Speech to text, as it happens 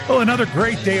Well, another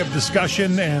great day of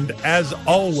discussion, and as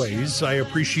always, I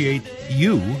appreciate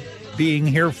you being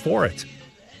here for it.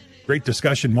 Great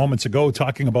discussion moments ago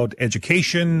talking about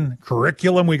education,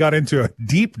 curriculum. We got into a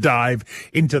deep dive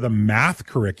into the math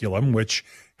curriculum, which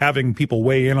having people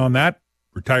weigh in on that,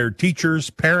 retired teachers,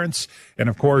 parents, and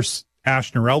of course,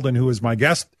 Ash Eldon, who is my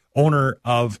guest, owner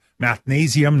of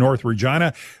Mathnasium North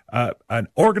Regina, an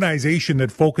organization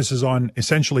that focuses on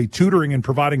essentially tutoring and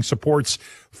providing supports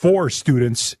for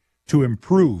students to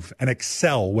improve and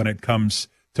excel when it comes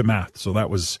to math. So that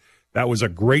was a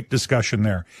great discussion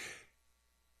there.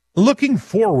 Looking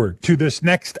forward to this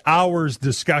next hour's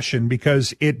discussion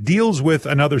because it deals with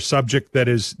another subject that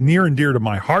is near and dear to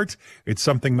my heart. It's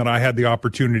something that I had the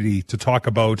opportunity to talk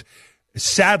about.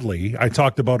 Sadly, I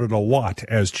talked about it a lot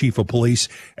as chief of police,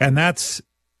 and that's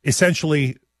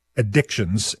essentially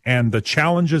addictions and the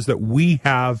challenges that we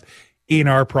have in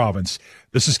our province.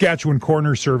 The Saskatchewan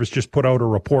Coroner Service just put out a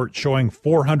report showing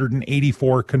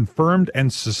 484 confirmed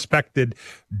and suspected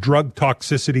drug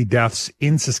toxicity deaths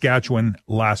in Saskatchewan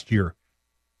last year.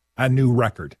 A new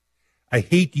record. I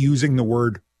hate using the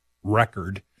word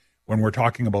record when we're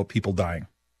talking about people dying.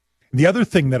 The other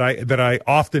thing that I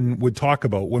often would talk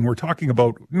about when we're talking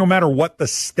about no matter what the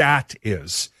stat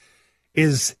is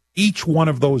each one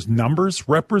of those numbers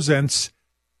represents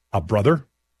a brother,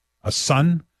 a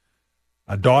son,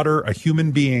 a daughter, a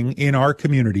human being in our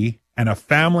community, and a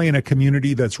family and a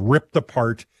community that's ripped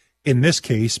apart, in this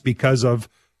case, because of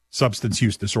substance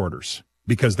use disorders,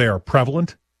 because they are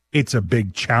prevalent. It's a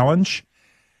big challenge.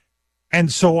 And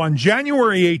so on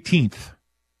January 18th,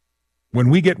 when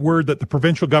we get word that the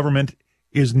provincial government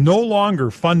is no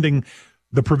longer funding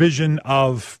the provision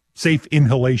of safe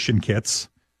inhalation kits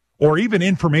or even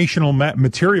informational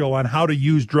material on how to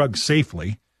use drugs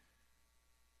safely,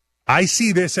 I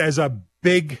see this as a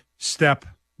big step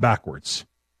backwards.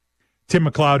 Tim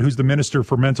McLeod, who's the Minister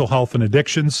for Mental Health and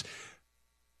Addictions,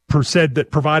 said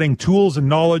that providing tools and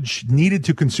knowledge needed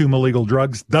to consume illegal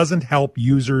drugs doesn't help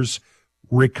users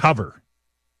recover.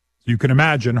 You can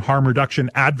imagine harm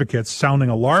reduction advocates sounding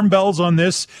alarm bells on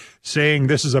this, saying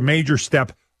this is a major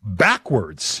step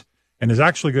backwards and is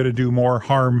actually going to do more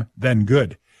harm than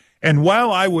good. And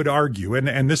while I would argue,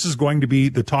 and this is going to be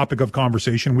the topic of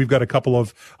conversation, we've got a couple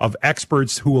of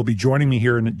experts who will be joining me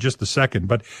here in just a second,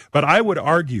 but I would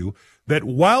argue that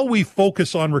while we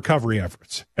focus on recovery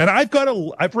efforts, and I've got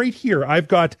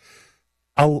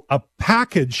a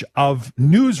package of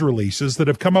news releases that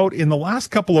have come out in the last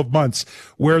couple of months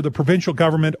where the provincial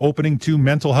government opening 2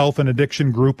 mental health and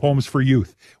addiction group homes for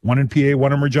youth, one in PA,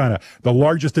 one in Regina, the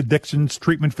largest addictions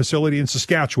treatment facility in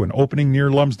Saskatchewan opening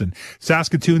near Lumsden,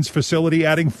 Saskatoon's facility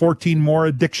adding 14 more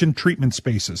addiction treatment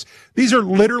spaces. These are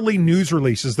literally news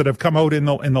releases that have come out in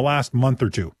the last month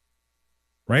or two.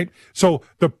 Right? So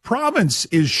the province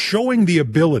is showing the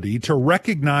ability to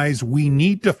recognize we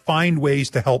need to find ways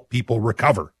to help people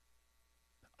recover.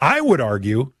 I would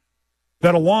argue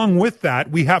that along with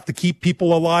that, we have to keep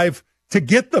people alive to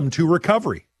get them to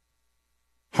recovery.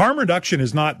 Harm reduction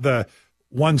is not the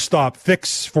one-stop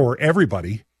fix for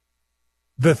everybody.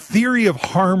 The theory of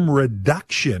harm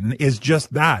reduction is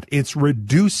just that. It's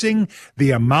reducing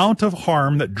the amount of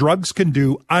harm that drugs can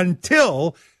do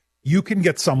until you can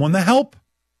get someone the help.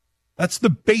 That's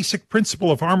the basic principle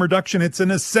of harm reduction. It's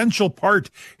an essential part.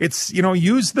 It's,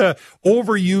 use the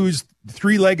overused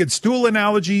 3-legged stool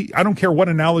analogy. I don't care what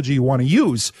analogy you want to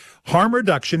use. Harm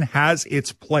reduction has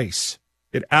its place.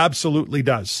 It absolutely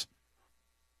does.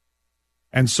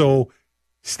 And so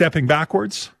stepping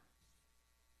backwards,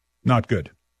 not good.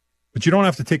 But you don't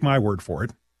have to take my word for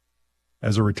it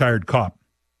as a retired cop.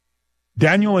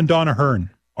 Daniel and Donna Hearn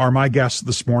are my guests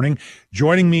this morning.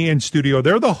 Joining me in studio,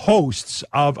 they're the hosts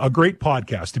of a great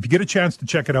podcast. If you get a chance to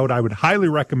check it out, I would highly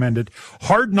recommend it.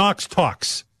 Hard Knox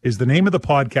Talks is the name of the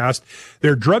podcast.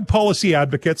 They're drug policy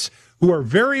advocates who are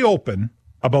very open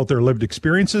about their lived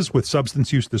experiences with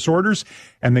substance use disorders,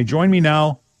 and they join me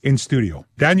now in studio.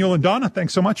 Daniel and Donna,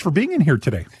 thanks so much for being in here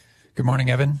today. Good morning,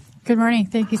 Evan. Good morning.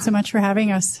 Thank you so much for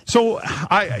having us. So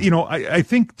I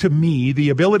think to me, the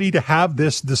ability to have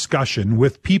this discussion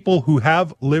with people who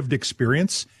have lived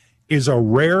experience is a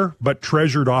rare but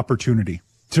treasured opportunity.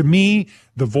 To me,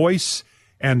 the voice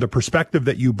and the perspective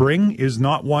that you bring is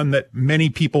not one that many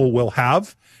people will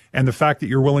have. And the fact that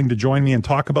you're willing to join me and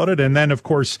talk about it. And then, of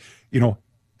course,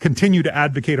 continue to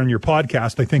advocate on your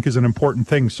podcast, I think is an important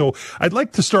thing. So I'd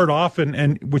like to start off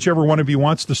and whichever one of you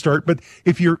wants to start. But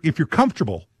if you're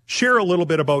comfortable, share a little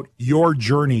bit about your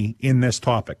journey in this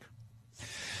topic.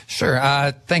 Sure.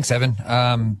 Thanks, Evan.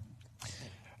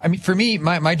 I mean, for me,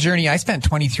 my journey, I spent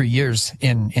 23 years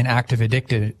in active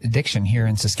addiction here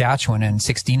in Saskatchewan, and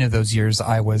 16 of those years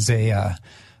I was a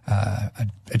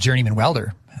journeyman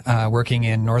welder, working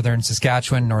in northern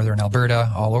Saskatchewan, northern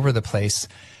Alberta, all over the place.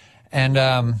 And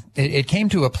it came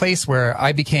to a place where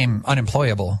I became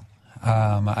unemployable.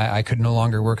 I could no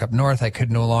longer work up north. I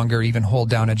could no longer even hold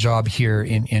down a job here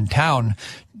in town,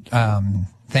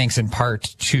 thanks in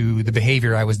part to the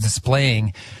behavior I was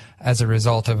displaying as a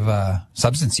result of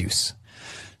substance use.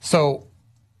 So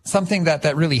something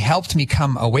that really helped me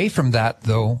come away from that,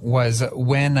 though, was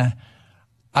when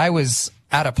I was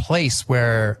at a place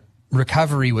where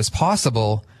recovery was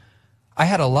possible. I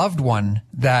had a loved one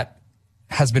that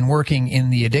has been working in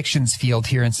the addictions field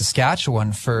here in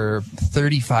Saskatchewan for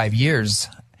 35 years.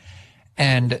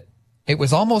 And it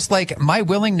was almost like my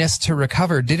willingness to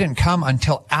recover didn't come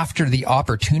until after the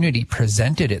opportunity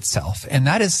presented itself. And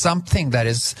that is something that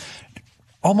is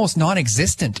almost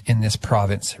non-existent in this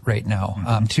province right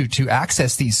now. To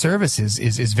access these services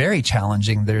is very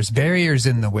challenging. There's barriers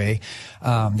in the way.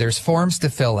 There's forms to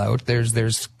fill out.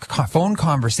 There's phone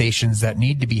conversations that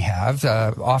need to be had.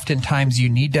 Oftentimes you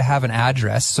need to have an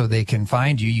address so they can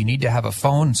find you. You need to have a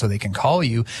phone so they can call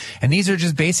you. And these are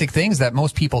just basic things that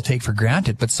most people take for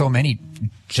granted, but so many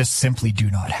just simply do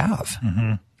not have.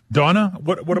 Mm-hmm. Donna,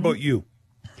 what about you?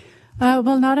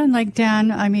 Well, not unlike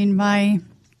Dan, I mean, my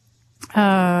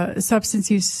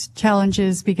substance use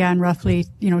challenges began roughly,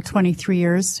 23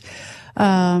 years.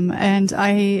 And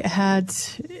I had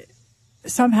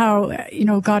somehow,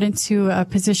 got into a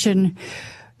position,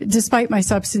 despite my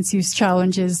substance use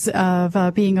challenges,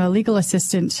 of being a legal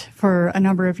assistant for a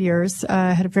number of years.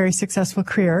 I had a very successful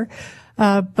career.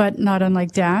 But not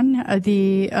unlike Dan,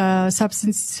 the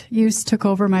substance use took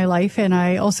over my life, and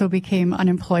I also became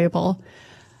unemployable.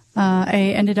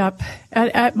 I ended up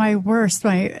at my worst,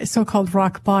 my so-called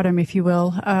rock bottom, if you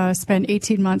will, spent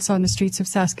 18 months on the streets of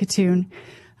Saskatoon.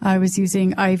 I was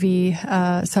using IV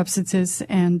substances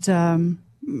and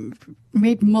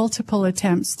made multiple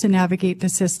attempts to navigate the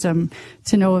system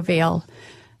to no avail.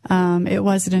 It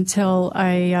wasn't until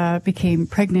I became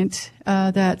pregnant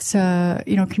that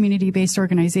community-based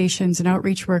organizations and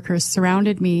outreach workers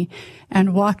surrounded me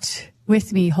and walked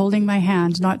with me, holding my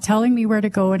hand, not telling me where to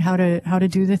go and how to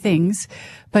do the things,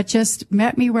 but just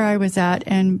met me where I was at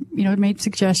and, made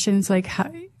suggestions like, how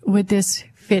would this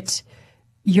fit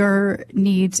your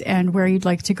needs and where you'd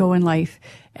like to go in life?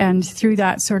 And through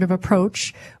that sort of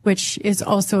approach, which is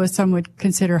also, as some would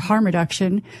consider, harm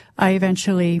reduction, I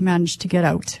eventually managed to get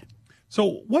out.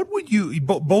 So what would you,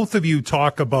 both of you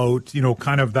talk about,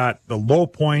 kind of the low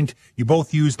point? You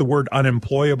both use the word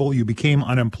unemployable. You became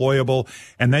unemployable.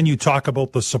 And then you talk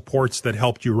about the supports that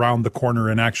helped you round the corner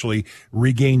and actually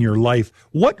regain your life.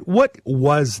 What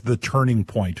was the turning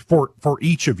point for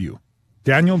each of you?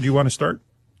 Daniel, do you want to start?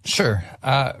 Sure.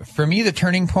 For me, the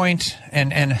turning point,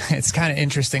 and it's kind of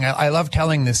interesting. I love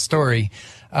telling this story.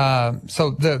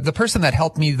 So the person that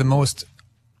helped me the most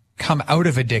come out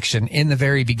of addiction in the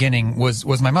very beginning was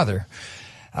my mother.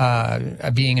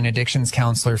 Being an addictions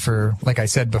counselor for, like I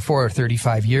said before,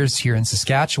 35 years here in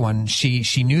Saskatchewan,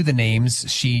 she knew the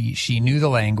names, she knew the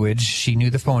language, she knew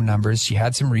the phone numbers, she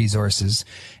had some resources.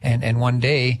 And one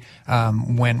day,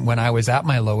 when I was at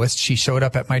my lowest, she showed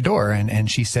up at my door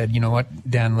and she said, "You know what,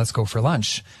 Dan, let's go for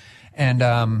lunch." And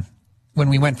when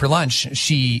we went for lunch,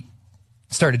 she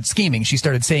started scheming. She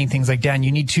started saying things like, "Dan,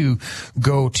 you need to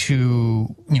go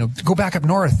back up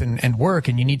north and work,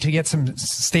 and you need to get some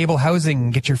stable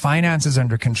housing, get your finances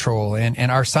under control."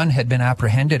 And our son had been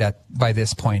apprehended by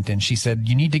this point. And she said,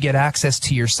 "You need to get access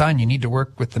to your son. You need to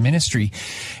work with the ministry."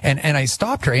 And I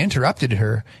stopped her. I interrupted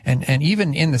her. And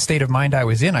even in the state of mind I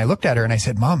was in, I looked at her and I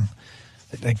said, "Mom,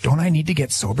 don't I need to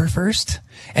get sober first?"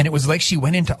 And it was like she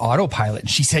went into autopilot and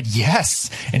she said yes.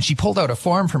 And she pulled out a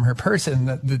form from her purse and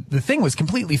the thing was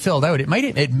completely filled out. It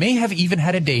may have even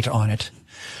had a date on it.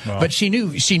 Wow. But she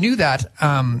knew that,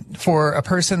 for a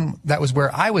person that was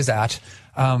where I was at,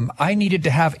 I needed to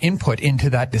have input into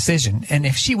that decision. And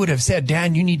if she would have said,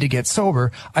 "Dan, you need to get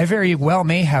sober," I very well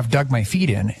may have dug my feet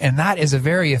in. And that is a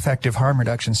very effective harm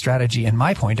reduction strategy in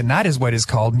my point. And that is what is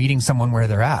called meeting someone where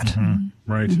they're at.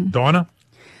 Mm-hmm. Right. Mm-hmm. Donna?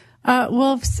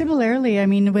 Well, similarly, I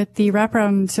mean, with the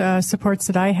wraparound supports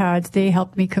that I had, they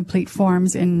helped me complete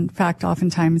forms. In fact,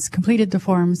 oftentimes completed the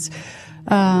forms,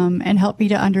 and helped me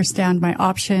to understand my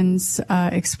options,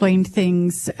 explained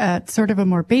things at sort of a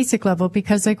more basic level.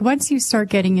 Because once you start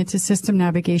getting into system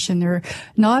navigation, they're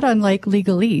not unlike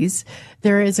legalese.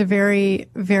 There is a very,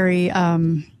 very,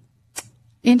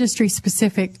 industry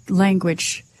specific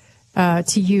language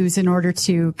to use in order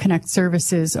to connect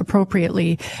services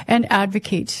appropriately and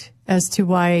advocate as to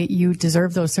why you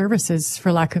deserve those services,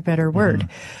 for lack of a better word.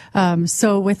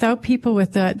 So without people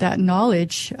with that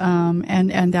knowledge,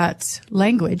 and that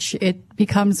language, it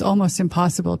becomes almost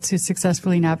impossible to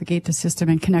successfully navigate the system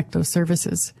and connect those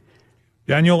services.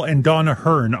 Daniel and Donna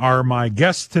Hearn are my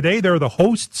guests today. They're the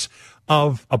hosts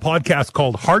of a podcast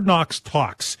called Hard Knox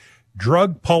Talks.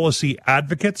 Drug policy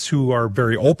advocates who are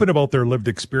very open about their lived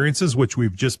experiences, which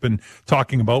we've just been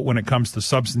talking about when it comes to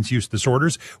substance use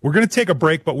disorders. We're going to take a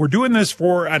break, but we're doing this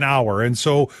for an hour. And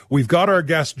so we've got our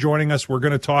guests joining us. We're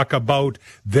going to talk about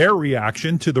their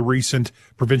reaction to the recent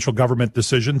provincial government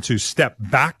decision to step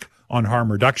back on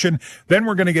harm reduction. Then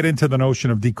we're going to get into the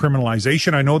notion of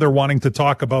decriminalization. I know they're wanting to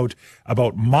talk about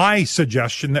my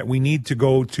suggestion that we need to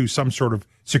go to some sort of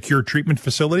secure treatment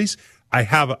facilities. I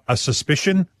have a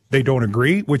suspicion they don't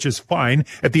agree, which is fine.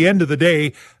 At the end of the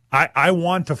day, I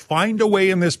want to find a way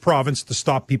in this province to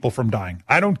stop people from dying.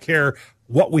 I don't care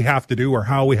what we have to do or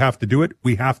how we have to do it.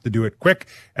 We have to do it quick.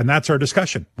 And that's our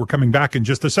discussion. We're coming back in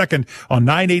just a second on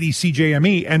 980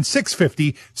 CJME and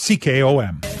 650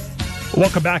 CKOM.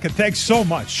 Welcome back, and thanks so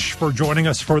much for joining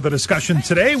us for the discussion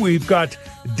today. We've got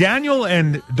Daniel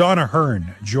and Donna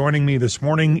Hearn joining me this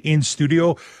morning in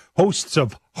studio, hosts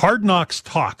of Hard Knox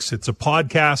Talks. It's a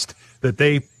podcast that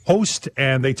they host,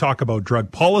 and they talk about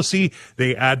drug policy.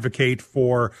 They advocate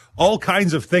for all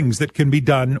kinds of things that can be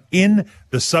done in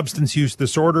the substance use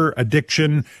disorder,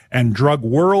 addiction, and drug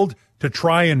world to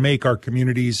try and make our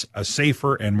communities a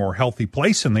safer and more healthy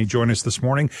place. And they join us this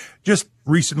morning, just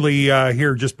recently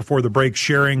here just before the break,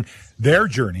 sharing their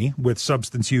journey with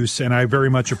substance use. And I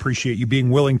very much appreciate you being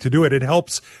willing to do it. It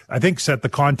helps, I think, set the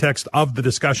context of the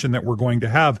discussion that we're going to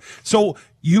have. So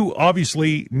you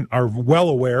obviously are well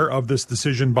aware of this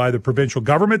decision by the provincial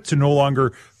government to no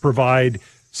longer provide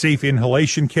safe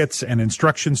inhalation kits and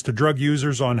instructions to drug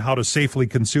users on how to safely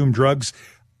consume drugs.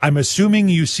 I'm assuming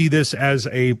you see this as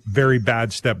a very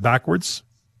bad step backwards.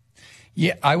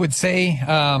 Yeah, I would say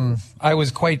I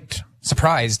was quite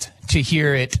surprised to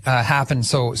hear it happen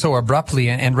so abruptly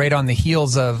and right on the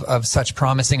heels of such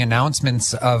promising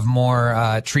announcements of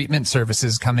more treatment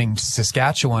services coming to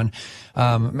Saskatchewan.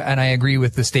 And I agree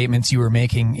with the statements you were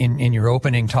making in your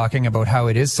opening, talking about how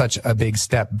it is such a big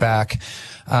step back.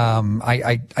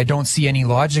 I don't see any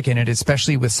logic in it,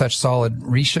 especially with such solid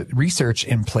research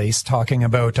in place, talking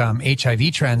about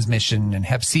HIV transmission and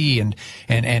Hep C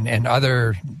and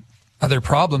other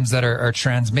problems that are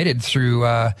transmitted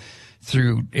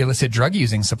through illicit drug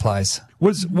using supplies.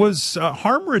 Was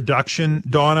harm reduction,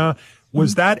 Donna,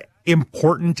 was that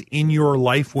important in your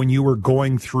life when you were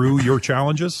going through your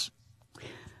challenges?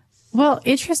 Well,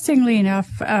 interestingly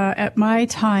enough, at my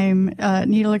time,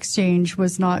 needle exchange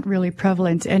was not really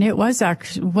prevalent, and it was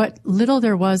actually what little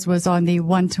there was on the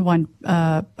one-to-one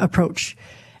approach.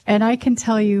 And I can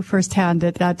tell you firsthand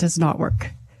that does not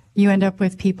work. You end up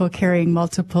with people carrying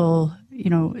multiple,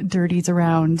 dirties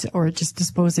around, or just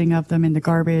disposing of them in the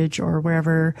garbage or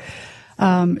wherever.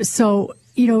 I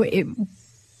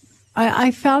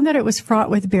found that it was fraught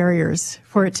with barriers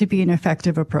for it to be an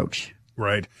effective approach.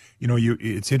 Right.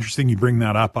 It's interesting you bring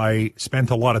that up. I spent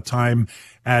a lot of time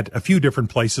at a few different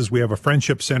places. We have a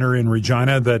friendship center in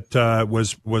Regina that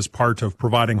was part of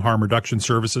providing harm reduction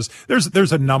services.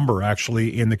 There's a number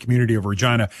actually in the community of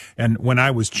Regina. And when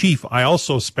I was chief, I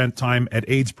also spent time at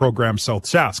AIDS Program South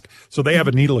Sask. So they have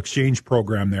a needle exchange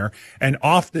program there. And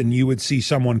often you would see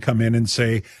someone come in and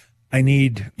say, I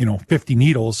need, 50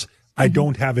 needles. I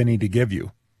don't have any to give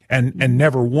you. And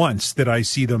never once did I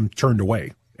see them turned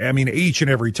away. I mean, each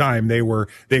and every time they were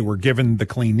given the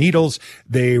clean needles.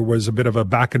 There was a bit of a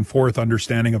back and forth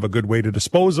understanding of a good way to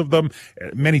dispose of them.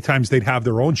 Many times they'd have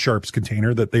their own sharps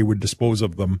container that they would dispose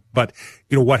of them. But,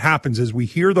 what happens is we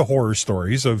hear the horror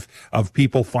stories of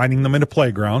people finding them in a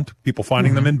playground, people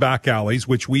finding them in back alleys,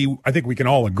 which I think we can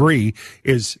all agree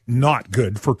is not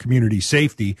good for community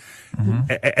safety.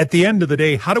 At the end of the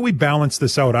day, how do we balance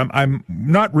this out? I'm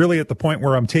not really at the point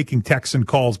where I'm taking texts and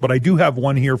calls, but I do have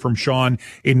one here from Sean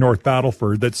in North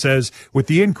Battleford that says, with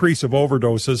the increase of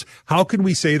overdoses, how can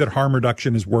we say that harm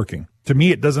reduction is working? To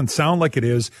me, it doesn't sound like it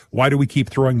is. Why do we keep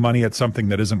throwing money at something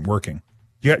that isn't working?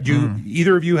 Do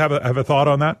either of you have a thought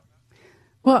on that?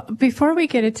 Well, before we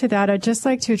get into that, I'd just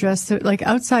like to address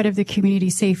outside of the community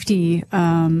safety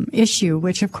issue,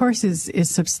 which of course is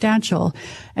substantial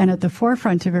and at the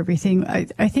forefront of everything.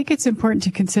 I think it's important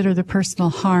to consider the personal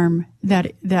harm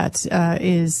that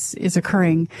is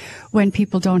occurring when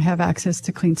people don't have access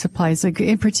to clean supplies. Like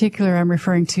in particular, I'm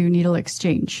referring to needle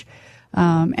exchange.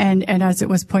 And as it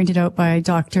was pointed out by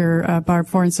Dr. Barb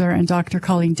Fornsler and Dr.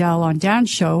 Colleen Dell on Dan's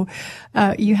show,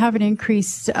 you have an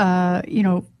increased,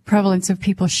 prevalence of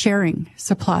people sharing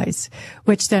supplies,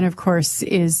 which then, of course,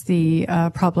 is the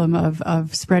problem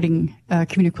of spreading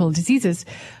communicable diseases.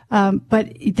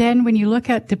 But then when you look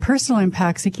at the personal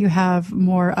impacts, like you have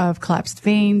more of collapsed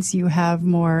veins, you have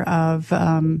more of,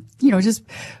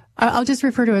 I'll just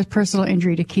refer to it as personal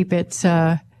injury to keep it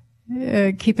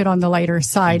on the lighter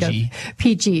side PG. of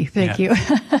PG. Thank you.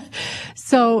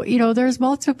 So, there's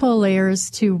multiple layers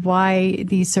to why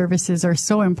these services are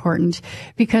so important,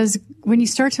 because when you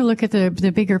start to look at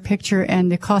the bigger picture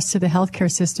and the cost to the healthcare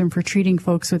system for treating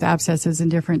folks with abscesses and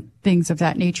different things of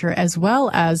that nature, as well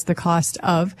as the cost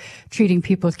of treating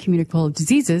people with communicable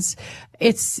diseases,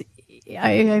 it's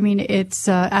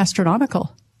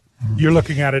astronomical. You're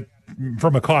looking at it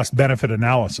from a cost benefit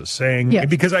analysis, saying,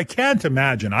 because I can't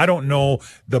imagine, I don't know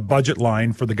the budget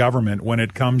line for the government when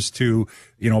it comes to,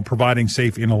 providing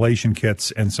safe inhalation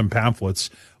kits and some pamphlets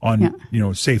on,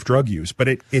 safe drug use, but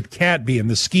it can't be in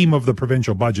the scheme of the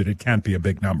provincial budget. It can't be a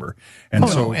big number.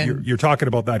 And you're talking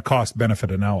about that cost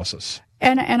benefit analysis.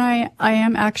 And I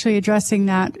am actually addressing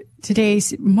that today,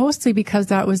 mostly because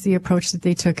that was the approach that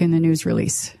they took in the news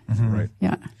release. Mm-hmm. Right.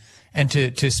 Yeah. And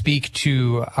to speak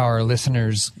to our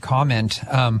listeners' comment,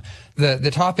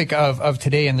 the topic of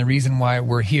today and the reason why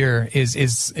we're here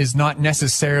is not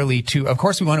necessarily to, of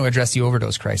course, we want to address the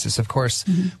overdose crisis. Of course,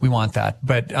 we want that.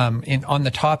 But on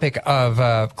the topic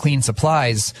of clean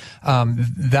supplies,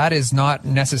 that is not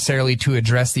necessarily to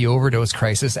address the overdose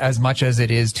crisis as much as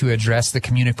it is to address the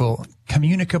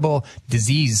communicable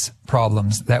disease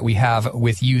problems that we have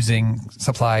with using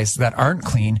supplies that aren't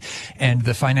clean and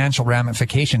the financial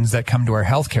ramifications that come to our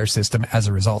healthcare system as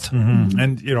a result. Mm-hmm.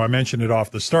 And, I mentioned it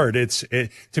off the start. To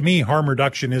me, harm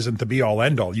reduction isn't the be all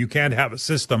end all. You can't have a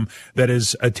system that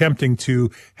is attempting to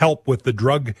help with the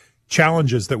drug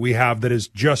challenges that we have that is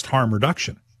just harm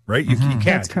reduction. Right? You can't.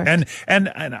 That's correct. And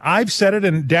I've said it,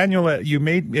 and Daniel, it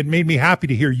made me happy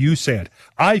to hear you say it.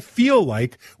 I feel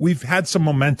like we've had some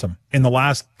momentum in the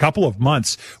last couple of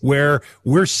months where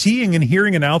we're seeing and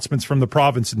hearing announcements from the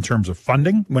province in terms of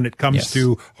funding when it comes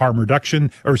to harm reduction,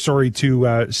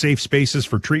 to safe spaces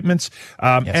for treatments.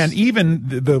 And even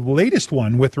the latest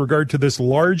one with regard to this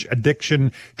large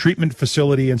addiction treatment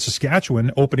facility in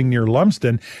Saskatchewan opening near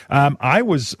Lumsden. I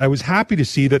was happy to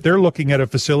see that they're looking at a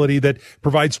facility that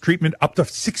provides treatment up to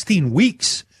 16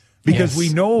 weeks. Because we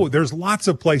know there's lots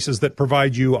of places that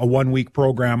provide you a 1-week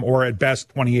program or at best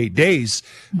 28 days.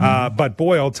 But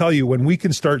boy, I'll tell you, when we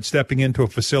can start stepping into a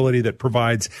facility that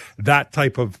provides that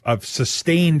type of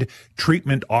sustained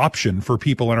treatment option for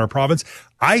people in our province,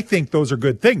 I think those are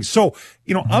good things. So,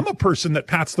 I'm a person that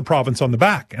pats the province on the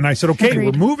back. And I said, okay,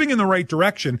 we're moving in the right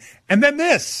direction. And then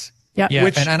this. Yeah.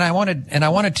 And I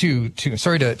wanted to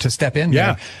sorry to step in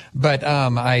there, but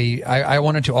I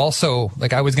wanted to also,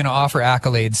 I was going to offer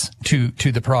accolades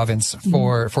to the province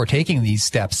for taking these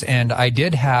steps. And I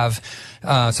did have,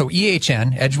 so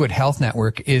EHN, Edgewood Health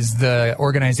Network, is the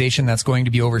organization that's going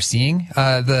to be overseeing,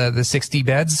 the 60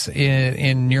 beds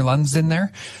in near Lumsden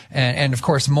there. And of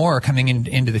course more coming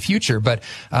into the future. But,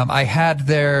 I had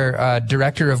their,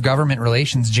 director of government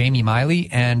relations, Jamie Miley,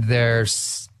 and their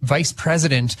Vice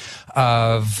President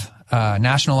of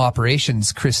National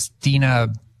Operations,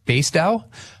 Christina Bastow,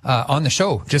 on the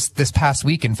show just this past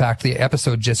week. In fact, the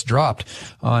episode just dropped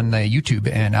on YouTube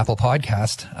and Apple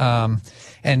Podcast.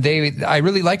 And I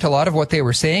really liked a lot of what they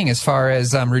were saying as far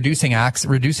as reducing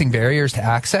barriers to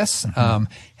access,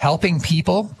 helping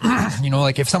people.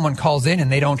 If someone calls in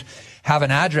and they don't have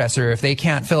an address, or if they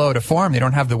can't fill out a form, they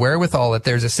don't have the wherewithal, that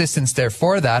there's assistance there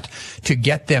for that to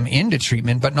get them into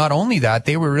treatment. But not only that,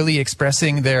 they were really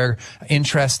expressing their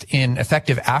interest in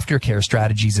effective aftercare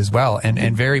strategies as well,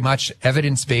 and very much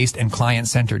evidence-based and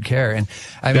client-centered care. And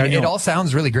I mean, it all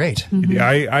sounds really great.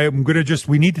 I'm going to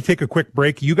we need to take a quick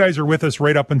break. You guys are with us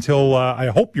right up until, I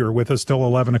hope you're with us till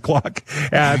 11 o'clock,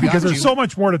 because there's so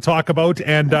much more to talk about.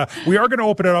 And we are going to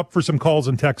open it up for some calls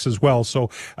and texts as well.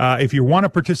 So if you want to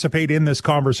participate in this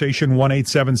conversation,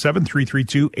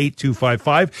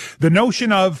 1-877-332-8255. The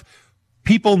notion of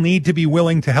people need to be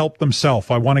willing to help themselves.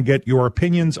 I want to get your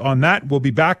opinions on that. We'll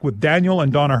be back with Daniel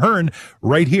and Donna Hearn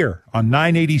right here on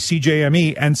 980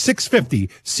 CJME and 650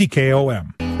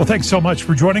 CKOM. Well, thanks so much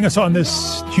for joining us on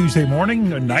this Tuesday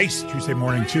morning. A nice Tuesday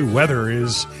morning, too. Weather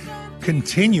is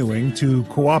continuing to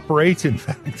cooperate. In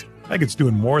fact, I think it's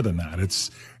doing more than that.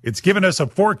 It's given us a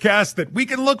forecast that we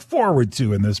can look forward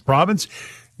to in this province.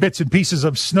 Bits and pieces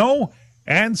of snow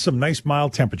and some nice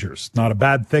mild temperatures. Not a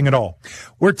bad thing at all.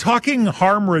 We're talking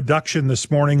harm reduction this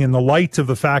morning in the light of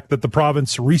the fact that the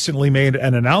province recently made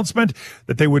an announcement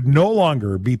that they would no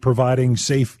longer be providing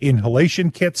safe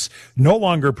inhalation kits, no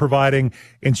longer providing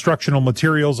instructional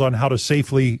materials on how to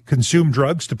safely consume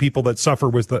drugs to people that suffer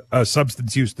with a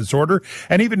substance use disorder,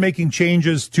 and even making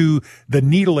changes to the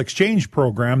needle exchange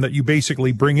program that you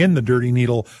basically bring in the dirty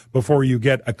needle before you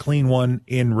get a clean one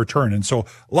in return. And so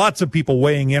lots of people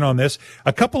weighing in on this.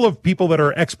 A couple of people that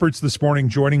are experts this morning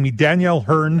joining me, Daniel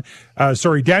Hearn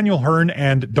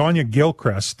and Donna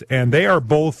Gilchrist, and they are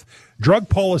both drug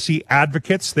policy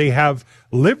advocates. They have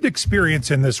lived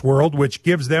experience in this world, which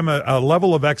gives them a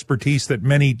level of expertise that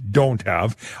many don't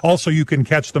have. Also, you can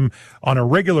catch them on a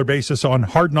regular basis on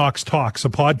Hard Knox Talks, a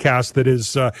podcast that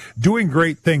is doing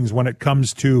great things when it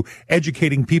comes to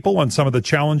educating people on some of the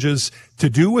challenges to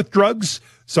do with drugs,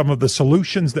 some of the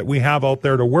solutions that we have out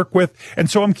there to work with. And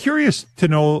so I'm curious to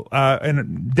know,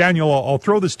 and Daniel, I'll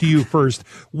throw this to you first.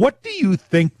 What do you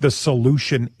think the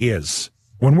solution is?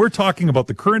 When we're talking about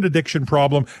the current addiction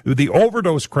problem, the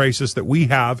overdose crisis that we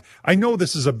have, I know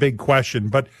this is a big question,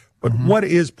 but what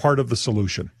is part of the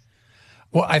solution?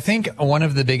 Well, I think one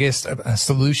of the biggest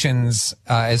solutions,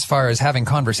 as far as having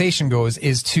conversation goes,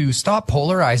 is to stop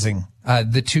polarizing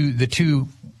the two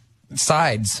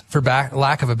sides, for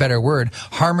lack of a better word,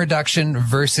 harm reduction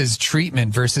versus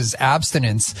treatment versus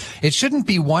abstinence. It shouldn't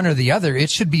be one or the other. It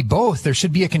should be both. There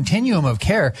should be a continuum of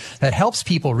care that helps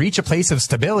people reach a place of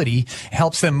stability,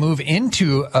 helps them move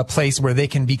into a place where they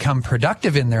can become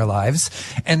productive in their lives,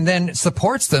 and then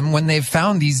supports them when they've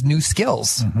found these new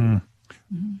skills. Mm-hmm.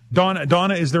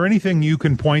 Donna, is there anything you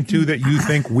can point to that you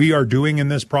think we are doing in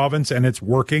this province and it's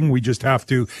working? We just have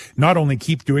to not only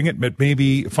keep doing it, but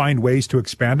maybe find ways to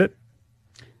expand it?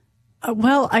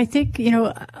 Well, I think,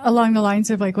 along the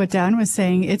lines of like what Dan was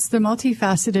saying, it's the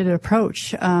multifaceted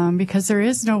approach, because there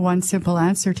is no one simple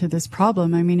answer to this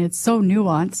problem. I mean, it's so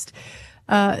nuanced,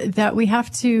 that we have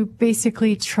to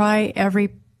basically try every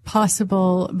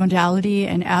possible modality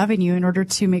and avenue in order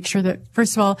to make sure that,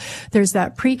 first of all, there's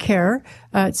that pre-care,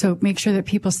 so make sure that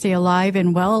people stay alive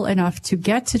and well enough to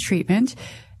get to treatment.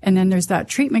 And then there's that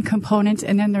treatment component,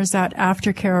 and then there's that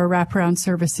aftercare or wraparound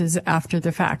services after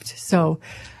the fact. So,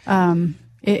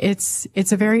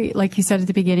 it's a very, like you said at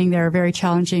the beginning there, a very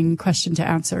challenging question to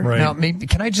answer. Right. Now,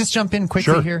 can I just jump in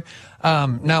quickly here?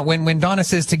 Now, when Donna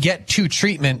says to get to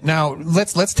treatment, now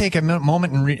let's take a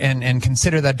moment and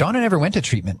consider that Donna never went to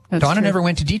treatment. Donna never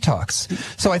went to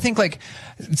detox. So I think like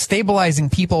stabilizing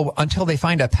people until they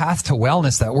find a path to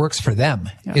wellness that works for them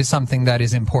is something that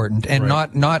is important, and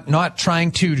not trying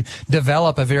to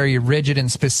develop a very rigid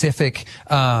and specific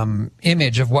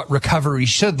image of what recovery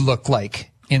should look like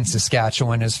in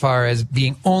Saskatchewan, as far as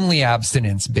being only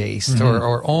abstinence based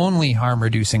or only harm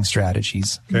reducing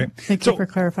strategies. Okay. Thank you for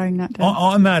clarifying that, Dan.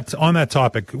 On that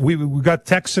topic, we've got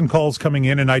texts and calls coming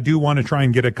in, and I do want to try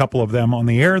and get a couple of them on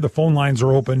the air. The phone lines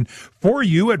are open for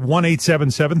you at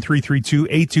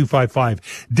 1-877-332-8255.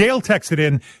 Dale texted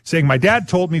in saying, "My dad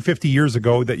told me 50 years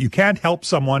ago that you can't help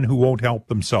someone who won't help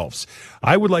themselves.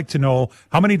 I would like to know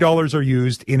how many dollars are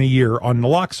used in a year on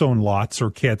naloxone lots or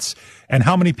kits, and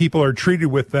how many people are treated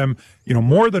with them,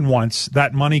 more than once.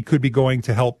 That money could be going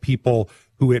to help people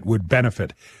who it would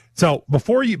benefit." So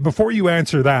before you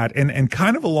answer that, and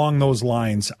kind of along those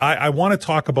lines, I want to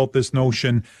talk about this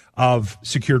notion of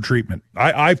secure treatment.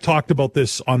 I've talked about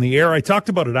this on the air. I talked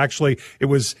about it, actually. It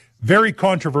was very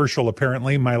controversial,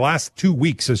 apparently. My last 2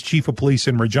 weeks as chief of police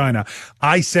in Regina,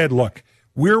 I said, look,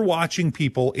 we're watching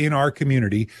people in our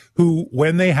community who,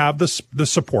 when they have the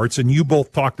supports, and you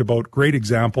both talked about great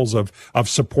examples of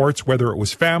supports, whether it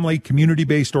was family,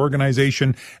 community-based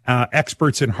organization,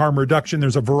 experts in harm reduction.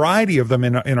 There's a variety of them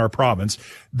in our province.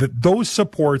 Those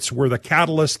supports were the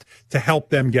catalyst to help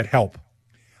them get help.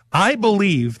 I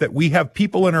believe that we have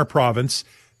people in our province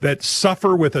that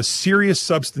suffer with a serious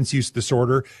substance use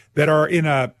disorder that are in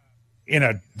a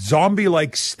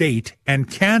zombie-like state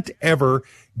and can't ever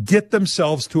get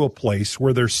themselves to a place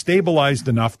where they're stabilized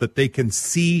enough that they can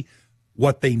see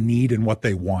what they need and what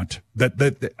they want.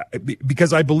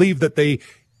 Because I believe that they,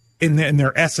 in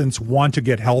their essence, want to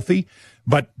get healthy,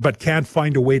 but can't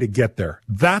find a way to get there.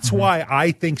 That's why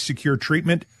I think secure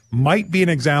treatment might be an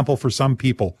example for some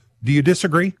people. Do you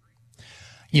disagree?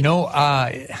 You know,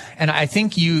 and I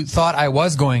think you thought I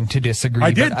was going to disagree.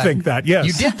 I did think that, yes.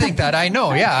 You did think that, I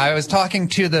know, yeah. I was talking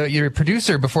to your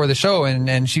producer before the show,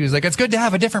 and she was like, it's good to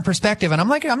have a different perspective. And I'm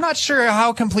like, I'm not sure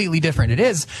how completely different it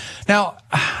is. Now,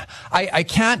 I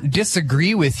can't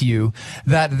disagree with you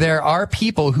that there are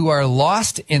people who are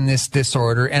lost in this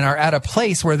disorder and are at a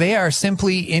place where they are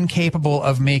simply incapable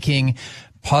of making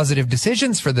positive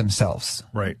decisions for themselves.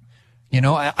 Right. You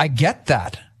know, I get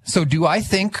that. So do I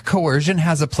think coercion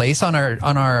has a place on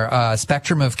our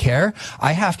spectrum of care?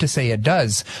 I have to say it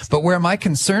does. But where my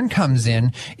concern comes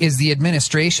in is the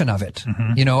administration of it.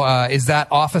 Mm-hmm. You know, is that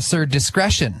officer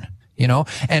discretion? You know,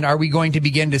 and are we going to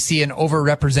begin to see an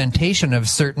overrepresentation of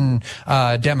certain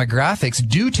demographics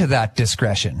due to that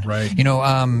discretion? Right. You know,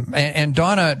 and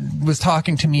Donna was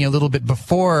talking to me a little bit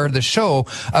before the show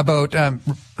about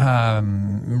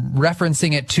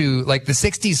referencing it to like the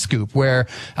 60s scoop, where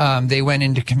they went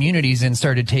into communities and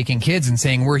started taking kids and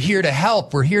saying, we're here to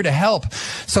help, we're here to help.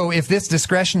 So if this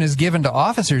discretion is given to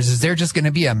officers, is there just going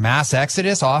to be a mass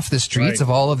exodus off the streets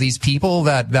of all of these people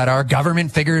that our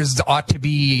government figures ought to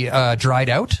be dried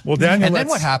out? Well, Daniel, and then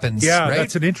what happens? Yeah, right?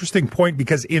 That's an interesting point,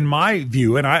 because in my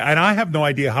view, and I have no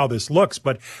idea how this looks,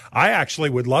 but I actually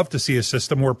would love to see a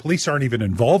system where police aren't even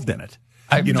involved in it.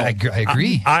 I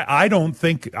agree. I don't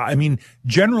think, I mean,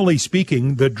 generally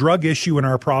speaking, the drug issue in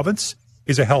our province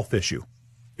is a health issue.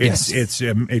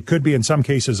 It could be in some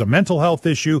cases a mental health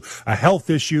issue, a health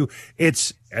issue.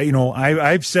 It's, you know,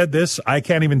 I've said this, I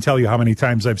can't even tell you how many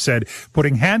times I've said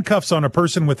putting handcuffs on a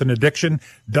person with an addiction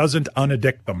doesn't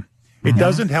unaddict them. It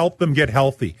doesn't help them get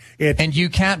healthy. And you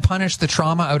can't punish the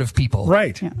trauma out of people.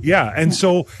 Right. Yeah. And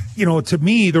so, you know, to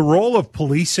me, the role of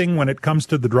policing when it comes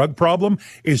to the drug problem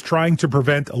is trying to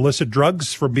prevent illicit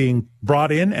drugs from being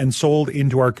brought in and sold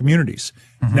into our communities.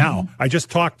 Mm-hmm. Now, I just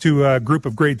talked to a group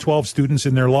of grade 12 students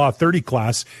in their Law 30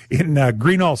 class in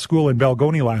Greenall School in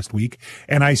Balgony last week.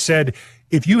 And I said,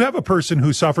 if you have a person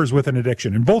who suffers with an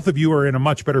addiction, and both of you are in a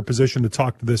much better position to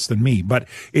talk to this than me, but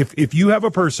if you have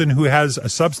a person who has a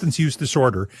substance use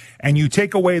disorder and you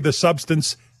take away the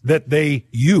substance that they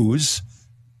use,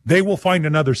 they will find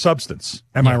another substance.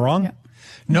 Am I wrong? Yeah.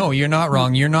 No, you're not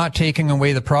wrong. You're not taking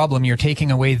away the problem. You're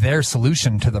taking away their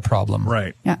solution to the problem.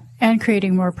 Right. Yeah. And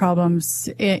creating more problems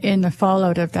in the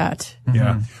fallout of that.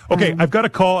 Yeah. Okay. I've got a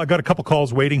call. I've got a couple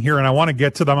calls waiting here and I want to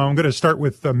get to them. I'm going to start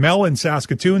with Mel in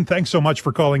Saskatoon. Thanks so much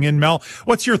for calling in, Mel.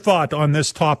 What's your thought on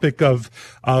this topic of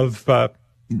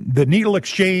the needle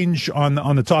exchange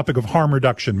on the topic of harm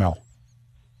reduction, Mel?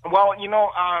 Well, you know,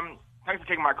 thanks for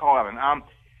taking my call, Evan.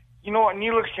 You know,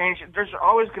 needle exchange, there's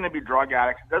always going to be drug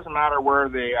addicts. It doesn't matter where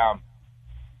they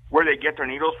get their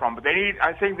needles from, but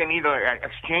I think they need an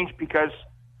exchange because,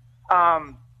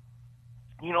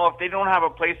 you know, if they don't have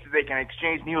a place that they can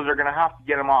exchange needles, they're going to have to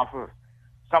get them off of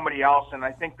somebody else. And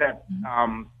I think that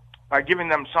by giving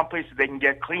them some place that they can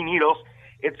get clean needles,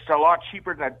 it's a lot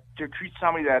cheaper to treat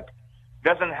somebody that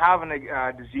doesn't have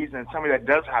a disease than somebody that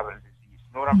does have a disease.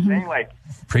 You know what I'm saying? Like,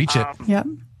 preach it. Yep.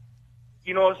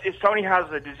 You know, if somebody has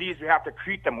a disease, we have to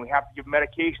treat them. We have to give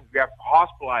medications. We have to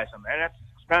hospitalize them, and that's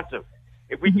expensive.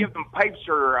 If we give them pipes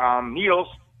or needles,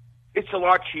 it's a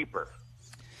lot cheaper.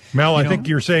 Mel, I think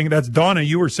you're saying that's Donna.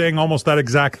 You were saying almost that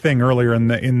exact thing earlier in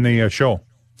the show.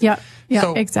 Yeah. Yeah,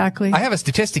 so exactly. I have a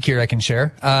statistic here I can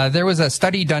share. There was a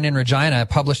study done in Regina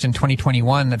published in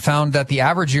 2021 that found that the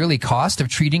average yearly cost of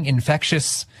treating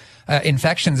infections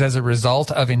as a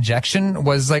result of injection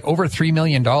was like over $3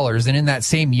 million. And in that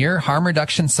same year, harm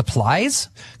reduction supplies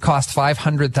cost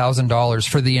 $500,000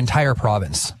 for the entire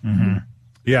province. Mm-hmm.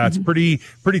 Yeah, it's pretty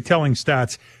telling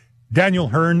stats. Daniel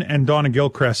Hearn and Donna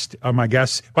Gilchrist are my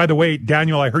guests. By the way,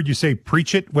 Daniel, I heard you say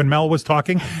 "preach it" when Mel was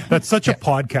talking. That's such a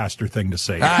podcaster thing to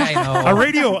say. I know. A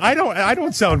radio. I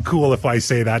don't sound cool if I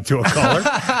say that to a caller.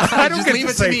 I don't get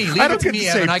to say. I don't get to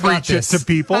say "preach it" to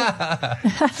people.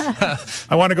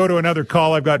 I want to go to another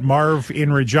call. I've got Marv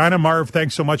in Regina. Marv,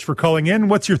 thanks so much for calling in.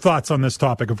 What's your thoughts on this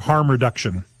topic of harm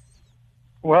reduction?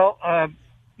 Well,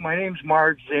 my name's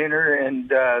Marv Zahner,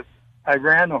 and I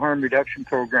ran the harm reduction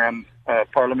program.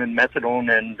 Parliament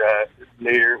Methadone, and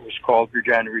later it was called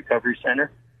Regina Recovery Center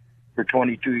for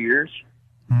 22 years.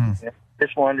 I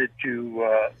just wanted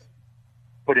to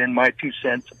put in my 2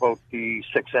 cents about the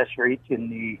success rate in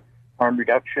the harm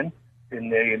reduction in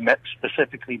the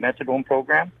specifically methadone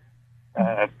program.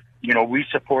 You know, we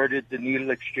supported the needle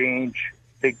exchange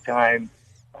big time.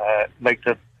 Like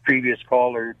the previous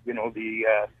caller, you know, the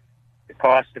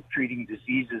cost of treating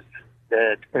diseases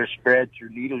that are spread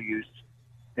through needle use,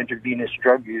 intravenous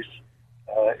drug use,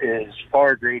 is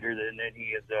far greater than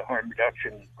any of the harm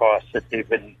reduction costs that they've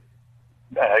been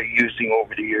using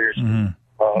over the years.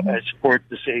 I support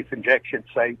the safe injection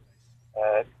site,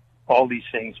 all these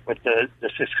things. But the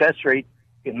success rate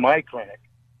in my clinic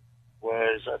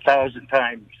was 1,000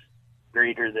 times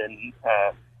greater than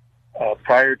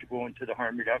prior to going to the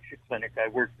harm reduction clinic. I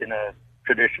worked in a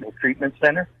traditional treatment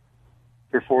center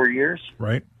for 4 years.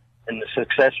 Right. And the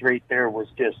success rate there was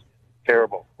just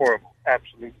terrible, horrible,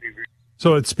 absolutely.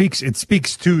 So it speaks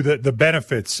to the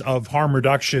benefits of harm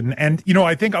reduction. And,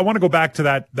 I think I want to go back to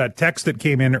that text that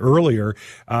came in earlier,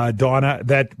 Donna,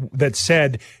 that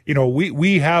said,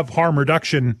 we have harm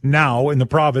reduction now in the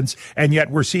province, and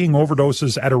yet we're seeing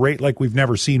overdoses at a rate like we've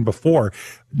never seen before.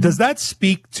 Does that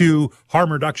speak to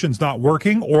harm reduction's not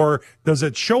working, or does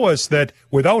it show us that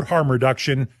without harm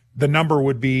reduction, the number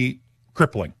would be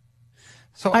crippling?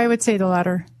 So I would say the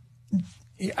latter.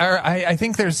 I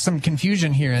think there's some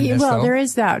confusion here in this, though. There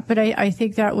is that, but I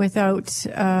think that without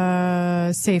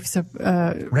safe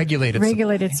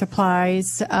regulated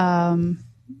supplies,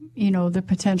 the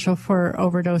potential for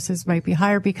overdoses might be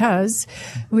higher, because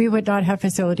we would not have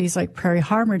facilities like Prairie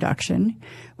Harm Reduction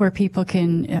where people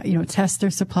can, test their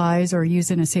supplies or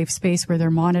use in a safe space where they're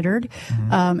monitored.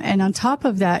 Mm-hmm. And on top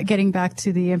of that, getting back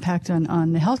to the impact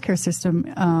on the healthcare system,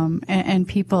 and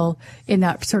people in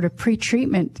that sort of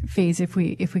pre-treatment phase, if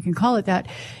we can call it that,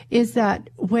 is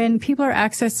that when people are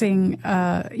accessing,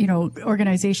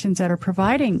 organizations that are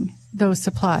providing those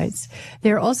supplies,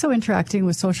 they're also interacting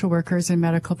with social workers and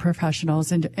medical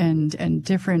professionals and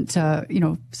different,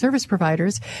 service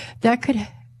providers that could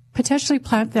potentially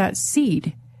plant that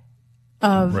seed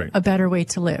of a better way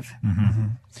to live. Mm-hmm.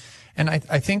 And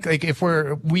I think if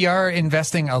we are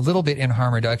investing a little bit in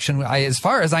harm reduction, as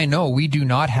far as I know, we do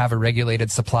not have a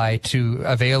regulated supply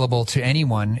available to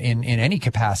anyone in any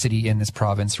capacity in this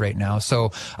province right now.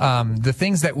 So the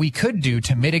things that we could do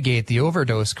to mitigate the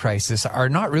overdose crisis are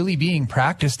not really being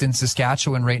practiced in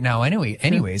Saskatchewan right now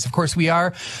anyways. Of course, we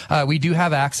do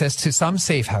have access to some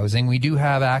safe housing. We do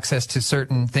have access to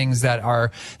certain things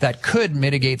that could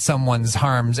mitigate someone's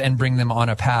harms and bring them on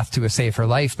a path to a safer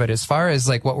life. But as far as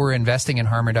what we're investing in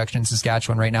harm reduction in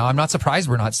Saskatchewan right now, I'm not surprised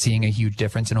we're not seeing a huge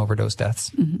difference in overdose deaths.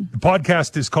 Mm-hmm. The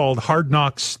podcast is called Hard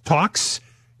Knox Talks.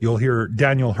 You'll hear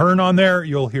Daniel Hearn on there.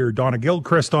 You'll hear Donna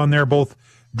Gilchrist on there, both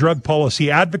drug policy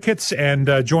advocates. And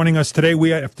joining us today, we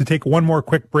have to take one more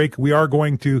quick break. We are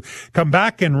going to come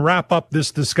back and wrap up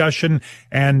this discussion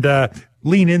and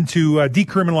lean into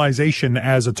decriminalization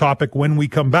as a topic when we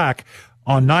come back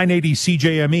on 980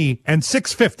 CJME and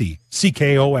 650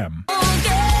 CKOM.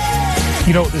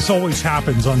 This always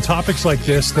happens on topics like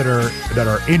this that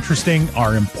are interesting,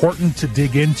 are important to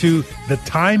dig into. The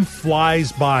time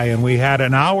flies by, and we had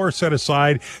an hour set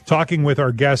aside talking with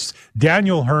our guests,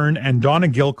 Daniel Hearn and Donna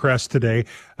Gilchrist today,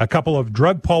 a couple of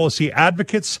drug policy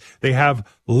advocates. They have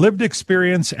lived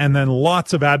experience and then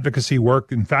lots of advocacy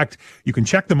work. In fact, you can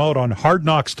check them out on Hard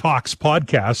Knox Talks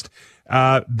podcast.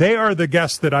 They are the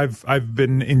guests that I've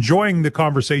been enjoying the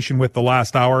conversation with the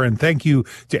last hour, and thank you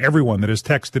to everyone that has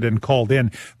texted and called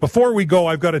in. Before we go,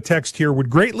 I've got a text here. Would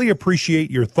greatly appreciate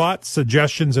your thoughts,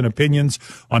 suggestions, and opinions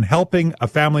on helping a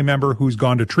family member who's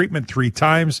gone to treatment 3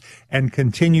 times and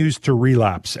continues to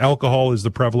relapse. Alcohol is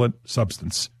the prevalent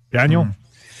substance. Daniel?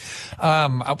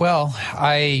 Well,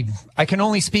 I can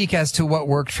only speak as to what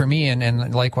worked for me,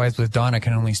 and likewise with Donna, I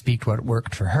can only speak what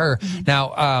worked for her. Mm-hmm.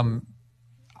 Now,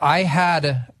 I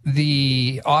had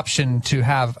the option to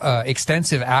have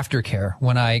extensive aftercare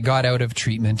when I got out of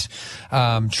treatment.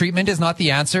 Treatment is not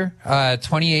the answer.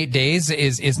 28 days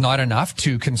is not enough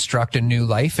to construct a new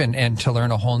life and to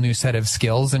learn a whole new set of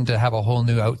skills and to have a whole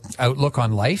new outlook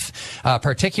on life,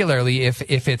 particularly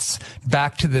if it's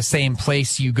back to the same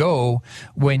place you go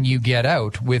when you get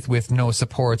out with no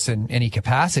supports in any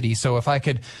capacity. So if I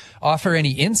could offer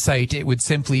any insight, it would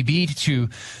simply be to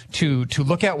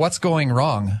look at what's going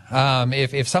wrong.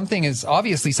 If something is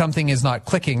not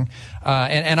clicking,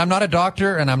 and I'm not a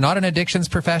doctor and I'm not an addictions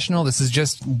professional, this is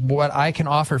just what I can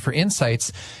offer for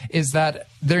insights, is that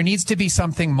there needs to be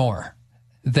something more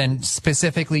than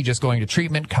specifically just going to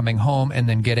treatment, coming home, and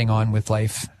then getting on with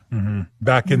life. Mm-hmm.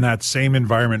 Back in that same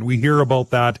environment. We hear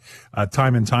about that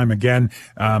time and time again.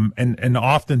 And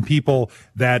often people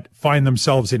that find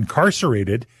themselves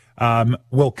incarcerated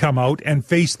will come out and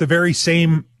face the very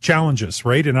same challenges,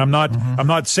 right? And I'm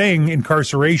not saying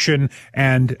incarceration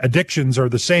and addictions are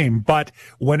the same, but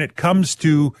when it comes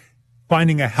to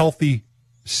finding a healthy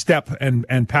step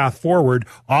and path forward,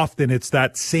 often it's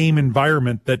that same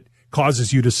environment that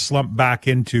causes you to slump back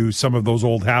into some of those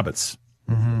old habits.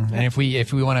 And if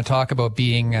we want to talk about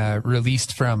being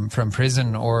released from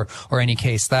prison or any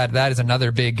case, that is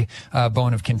another big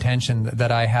bone of contention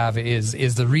that I have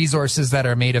is the resources that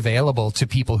are made available to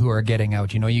people who are getting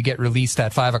out. You know, you get released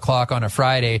at 5 o'clock on a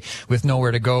Friday with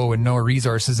nowhere to go and no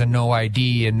resources and no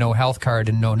ID and no health card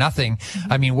and no nothing.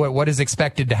 I mean, what is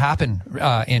expected to happen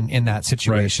in that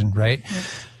situation, right?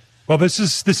 Well, this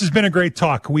has been a great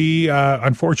talk. We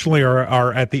unfortunately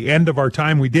are at the end of our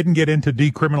time. We didn't get into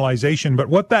decriminalization, but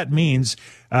what that means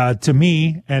to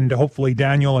me, and hopefully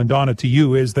Daniel and Donna to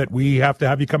you, is that we have to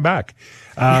have you come back.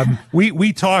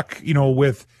 We talk, you know,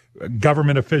 with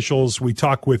government officials, we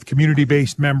talk with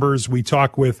community-based members, we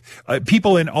talk with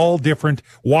people in all different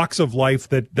walks of life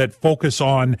that focus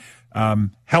on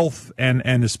health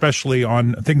and especially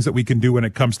on things that we can do when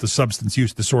it comes to substance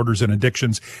use disorders and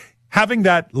addictions. Having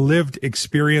that lived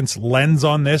experience lens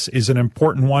on this is an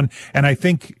important one. And I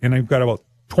think, and I've got about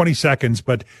 20 seconds,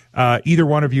 but either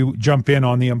one of you jump in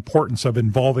on the importance of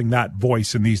involving that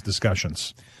voice in these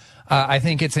discussions. I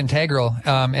think it's integral,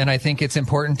 and I think it's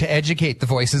important to educate the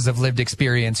voices of lived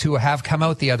experience who have come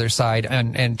out the other side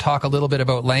and talk a little bit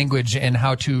about language and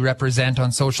how to represent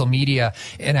on social media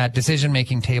and at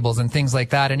decision-making tables and things like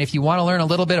that. And if you want to learn a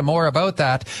little bit more about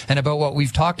that and about what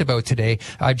we've talked about today,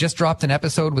 I've just dropped an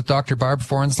episode with Dr. Barb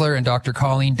Fornsler and Dr.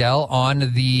 Colleen Dell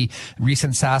on the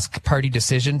recent Sask Party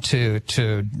decision to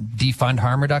defund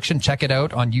harm reduction. Check it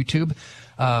out on YouTube.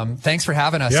 Thanks for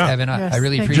having us, Evan. Yes, I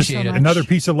really appreciate it. Another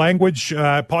piece of language.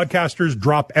 Podcasters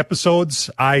drop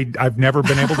episodes. I've never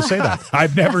been able to say that.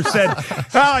 I've never said,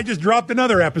 I just dropped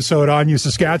another episode on you,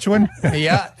 Saskatchewan.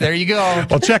 Yeah, there you go.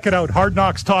 Well, check it out. Hard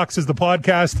Knox Talks is the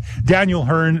podcast. Daniel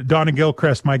Hearn, Donna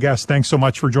Gilchrist, my guest. Thanks so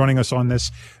much for joining us on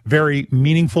this very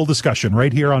meaningful discussion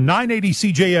right here on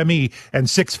 980 CJME and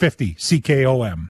 650 CKOM.